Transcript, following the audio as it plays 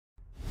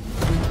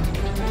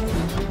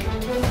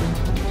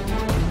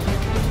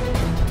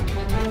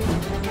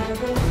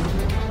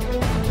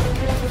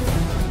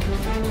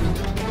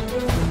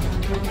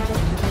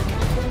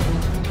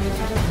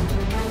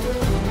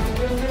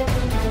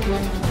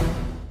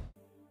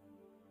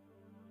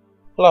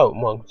Hello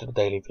and welcome to the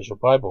Daily Visual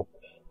Bible.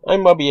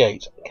 I'm Robbie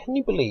Yates. Can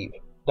you believe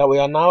that we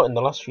are now in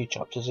the last few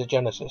chapters of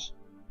Genesis?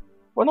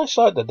 When I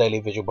started the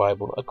Daily Visual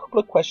Bible, a couple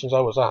of questions I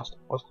was asked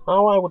was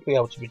how I would be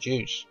able to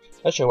produce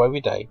a show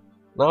every day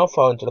and how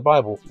far into the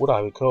Bible would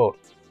I record.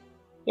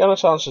 The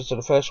honest answer to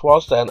the first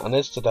was then and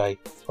is today,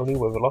 only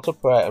with a lot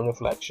of prayer and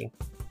reflection.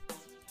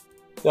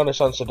 The honest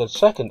answer to the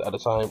second at the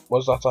time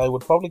was that I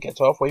would probably get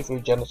halfway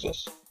through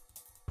Genesis.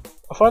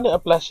 I find it a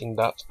blessing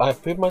that I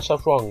have proved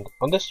myself wrong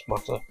on this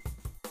matter,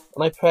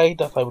 and I pray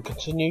that I will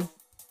continue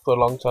for a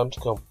long time to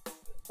come.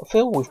 I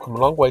feel we've come a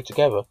long way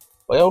together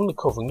by only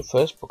covering the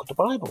first book of the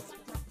Bible.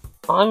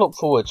 I look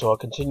forward to our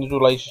continued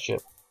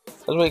relationship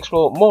as we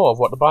explore more of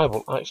what the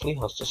Bible actually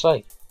has to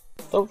say.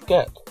 Don't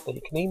forget that you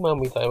can email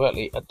me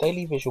directly at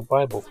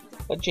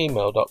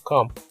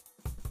dailyvisualbible@gmail.com,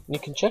 and you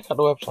can check out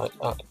the website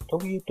at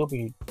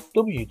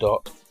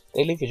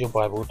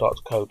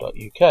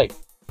www.dailyvisualbible.co.uk.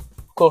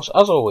 Of course,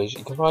 as always,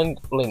 you can find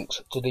links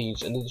to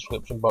these in the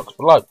description box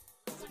below.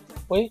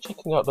 While you're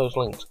checking out those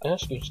links, I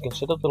ask you to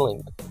consider the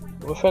link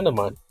of a friend of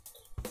mine.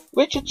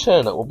 Richard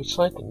Turner will be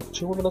cycling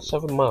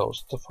 207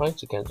 miles to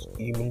fight against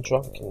human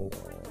trafficking.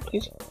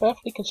 Please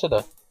carefully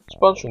consider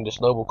sponsoring this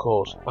noble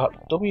cause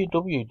at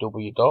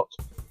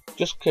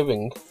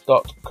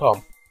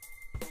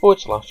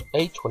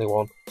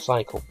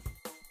www.justgiving.com/A21cycle.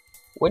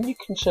 When you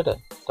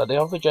consider that the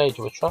average age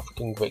of a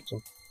trafficking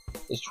victim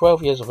is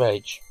 12 years of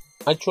age,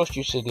 I trust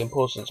you see the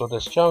importance of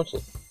this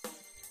charity.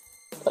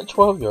 That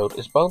 12-year-old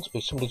is bound to be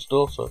somebody's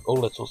daughter or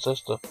little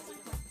sister.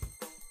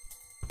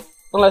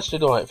 Now let's do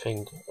the right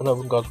thing and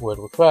open God's word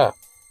with prayer.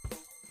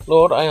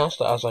 Lord, I ask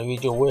that as I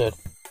read your word,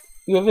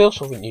 you reveal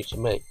something new to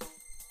me.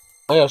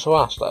 I also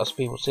ask that as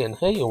people see and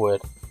hear your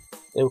word,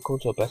 they will come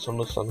to a better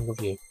understanding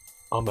of you.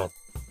 Amen.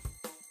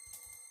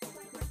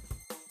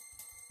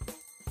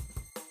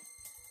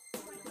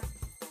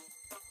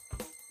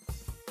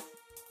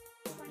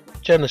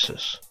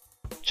 Genesis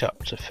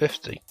chapter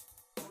 50.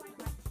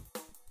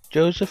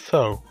 Joseph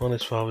fell on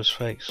his father's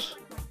face,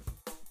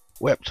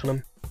 wept on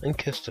him, and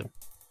kissed him.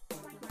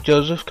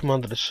 Joseph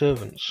commanded his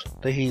servants,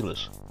 the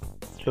healers,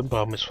 to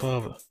embalm his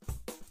father,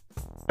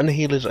 and the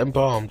healers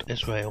embalmed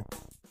Israel.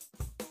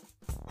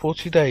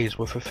 40 days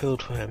were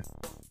fulfilled for him,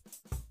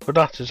 for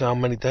that is how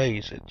many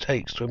days it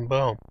takes to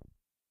embalm.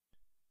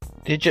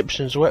 The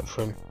Egyptians wept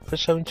for him for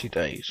 70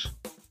 days.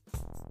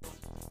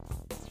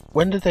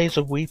 When the days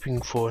of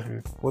weeping for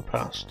him were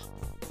past,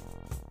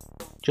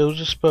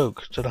 Joseph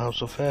spoke to the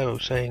house of Pharaoh,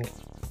 saying,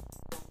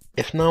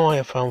 If now I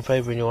have found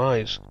favour in your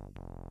eyes,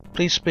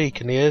 please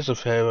speak in the ears of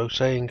Pharaoh,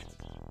 saying,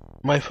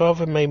 My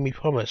father made me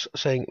promise,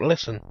 saying,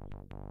 Listen,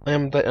 I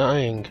am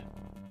dying.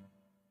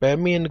 Bury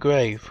me in the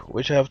grave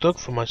which I have dug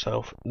for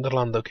myself in the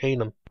land of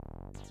Canaan.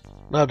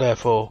 Now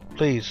therefore,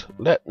 please,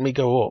 let me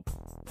go up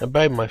and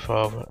bury my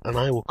father, and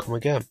I will come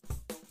again.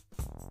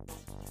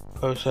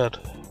 Pharaoh said,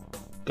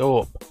 Go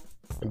up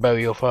and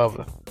bury your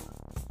father,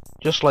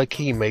 just like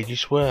he made you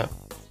swear.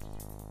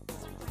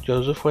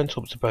 Joseph went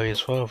up to bury his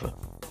father,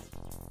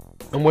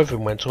 and with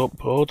him went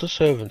up all the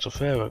servants of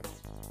Pharaoh,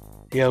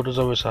 the elders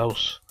of his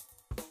house,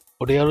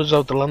 or the elders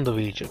of the land of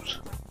Egypt,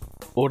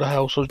 or the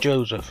house of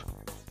Joseph,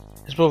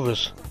 his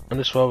brothers, and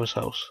his father's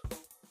house.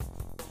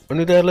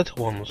 Only their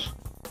little ones,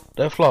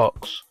 their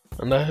flocks,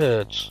 and their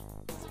herds,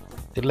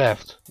 they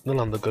left in the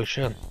land of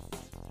Goshen.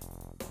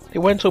 They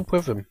went up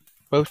with him,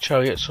 both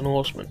chariots and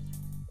horsemen.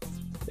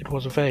 It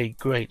was a very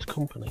great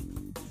company.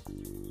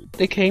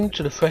 They came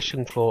to the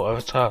threshing floor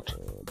of Atad,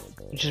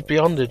 which is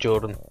beyond the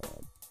Jordan,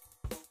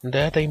 and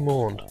there they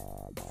mourned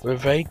with a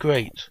very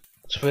great,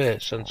 severe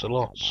sense of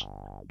loss.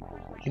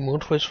 He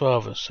mourned for his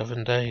father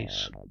 7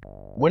 days.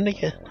 When the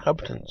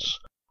inhabitants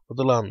of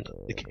the land,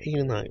 the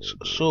Canaanites,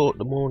 saw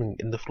the mourning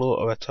in the floor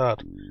of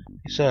Atad,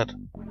 they said,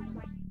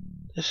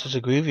 This is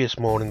a grievous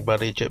mourning by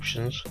the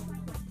Egyptians.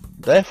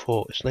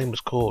 Therefore its name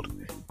was called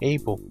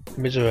Abel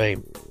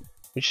Mizraim,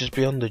 which is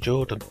beyond the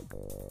Jordan.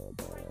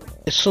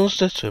 His sons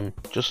did to him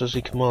just as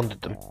he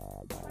commanded them.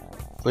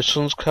 For his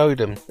sons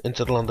carried him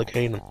into the land of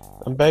Canaan,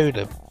 and buried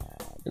him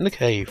in the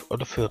cave of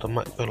the field of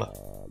Machpelah,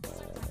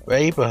 where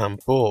Abraham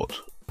bought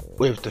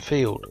with the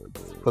field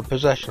for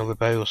possession of a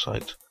burial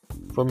site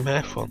from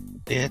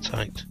Ephron the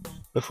Hittite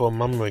before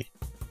Mamre.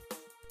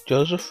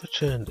 Joseph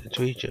returned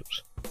into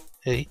Egypt,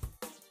 he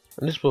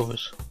and his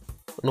brothers,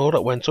 and all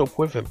that went up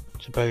with him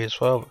to bury his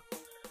father,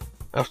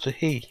 after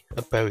he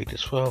had buried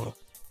his father.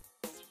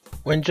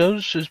 When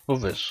Joseph's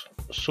brothers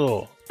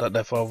saw that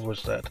their father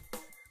was dead,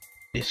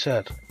 they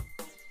said,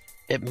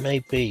 It may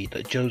be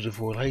that Joseph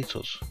will hate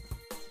us,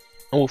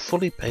 and will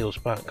fully pay us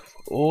back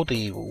for all the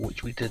evil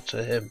which we did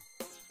to him.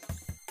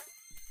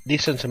 They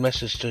sent a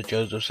message to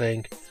Joseph,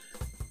 saying,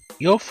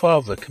 Your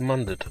father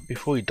commanded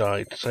before he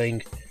died,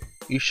 saying,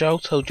 You shall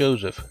tell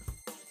Joseph,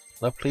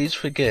 Now please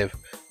forgive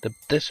the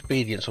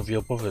disobedience of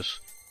your brothers,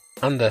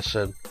 and their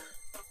sin,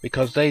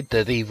 because they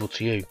did evil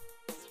to you.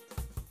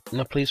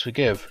 Now please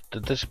forgive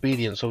the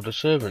disobedience of the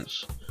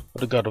servants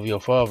of the God of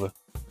your father.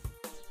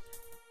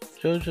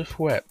 Joseph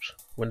wept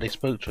when they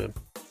spoke to him.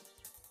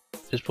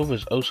 His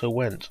brothers also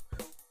went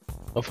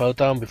and fell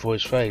down before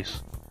his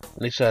face,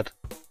 and he said,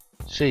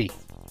 "See,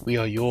 we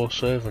are your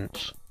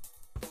servants."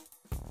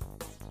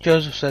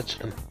 Joseph said to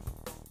them,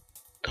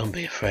 "Don't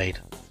be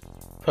afraid,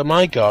 for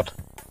my God.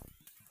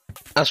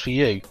 As for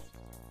you,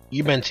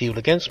 you meant evil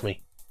against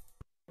me,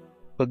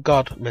 but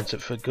God meant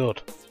it for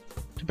good,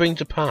 to bring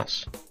to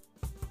pass,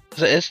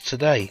 as it is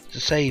today, to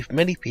save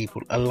many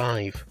people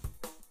alive.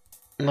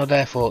 Now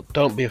therefore,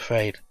 don't be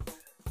afraid.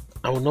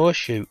 I will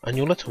nourish you and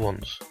your little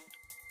ones."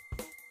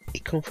 He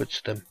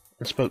comforted them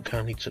and spoke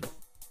kindly to them.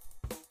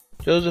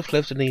 Joseph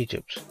lived in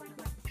Egypt,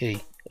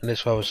 he and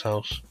his father's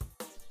house.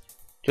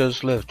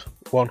 Joseph lived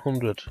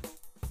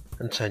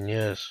 110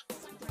 years.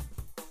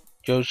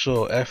 Joseph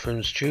saw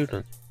Ephraim's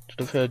children to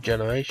the third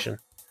generation.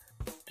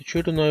 The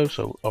children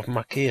also of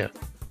Machir,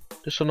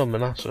 the son of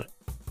Manasseh,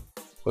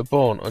 were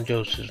born on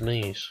Joseph's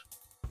knees.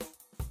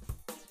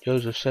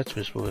 Joseph said to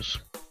his brothers,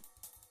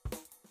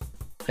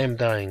 "I am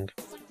dying,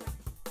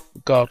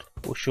 but God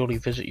will surely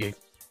visit you,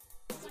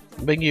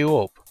 and bring you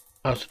up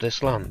out of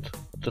this land,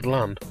 to the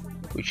land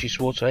which he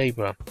swore to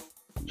Abraham,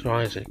 to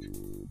Isaac,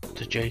 and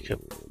to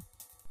Jacob."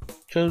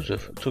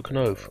 Joseph took an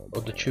oath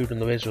of the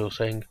children of Israel,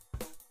 saying,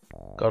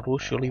 "God will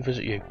surely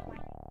visit you,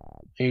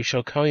 and you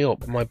shall carry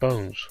up my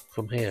bones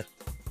from here."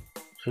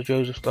 So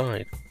Joseph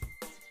died,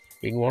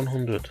 being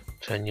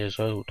 110 years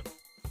old,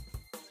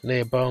 and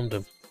they embalmed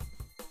him,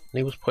 and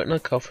he was put in a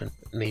coffin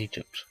in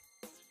Egypt.